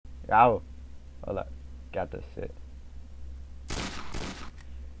Ow. Hold up. Got this shit.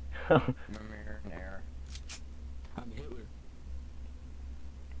 I'm here in air. I'm Hitler.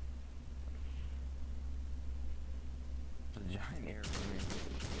 It's a giant air for me.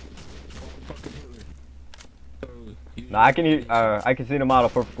 Oh, fucking Hitler. No, I can see the model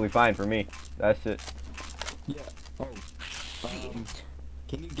perfectly fine for me. That's it. Yeah. Oh.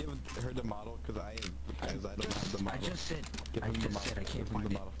 Can you give her the model? Cause I don't have the model. I just said I can't find the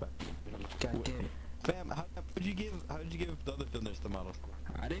model. God damn it. Fam, how did you give the other filmers the model?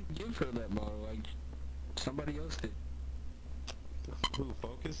 I didn't give her that model. Somebody else did. Who?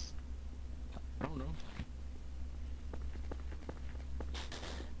 Focus? I don't know.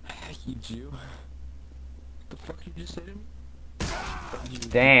 You Jew. What the fuck you just say to me?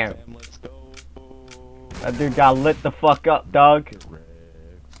 Damn. Fam, let's go. That dude got lit the fuck up, dog.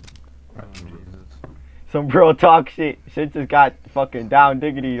 Some real talk shit. Shit just got fucking down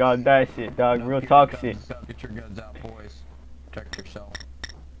diggity on that shit, dog. Real talk shit. Get your guns out, boys. Protect yourself.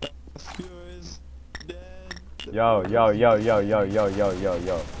 Yo.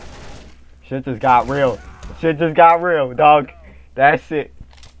 Shit just got real. Shit just got real, dog. That's it.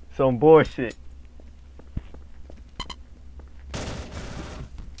 Some bullshit.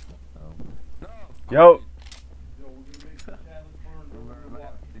 Yo.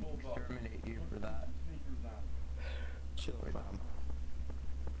 Exterminate you for that. Chill, fam.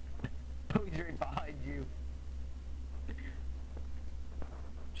 Who's right behind you?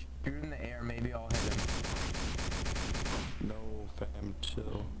 Shoot in the air, maybe I'll hit him. No, fam,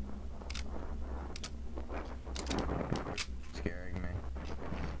 chill. Scaring me.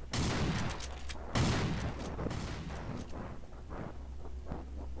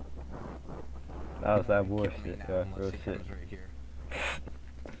 That was that bullshit, yeah, real shit. Right here.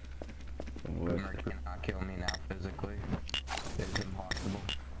 Boomer cannot kill me now physically. It's impossible.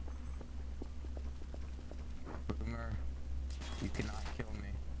 Boomer, you cannot kill me.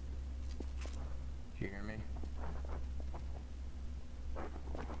 Do you hear me?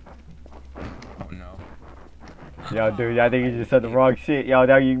 Oh no. Yo, dude, I think you just said the wrong shit. Yo,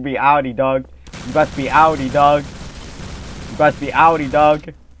 dog, you can be outie, dog. You must be outie, dog. You must be outie,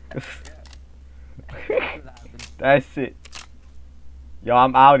 dog. That's it. Yo,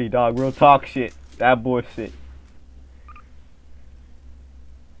 I'm outie, dog. Real talk shit. That bullshit.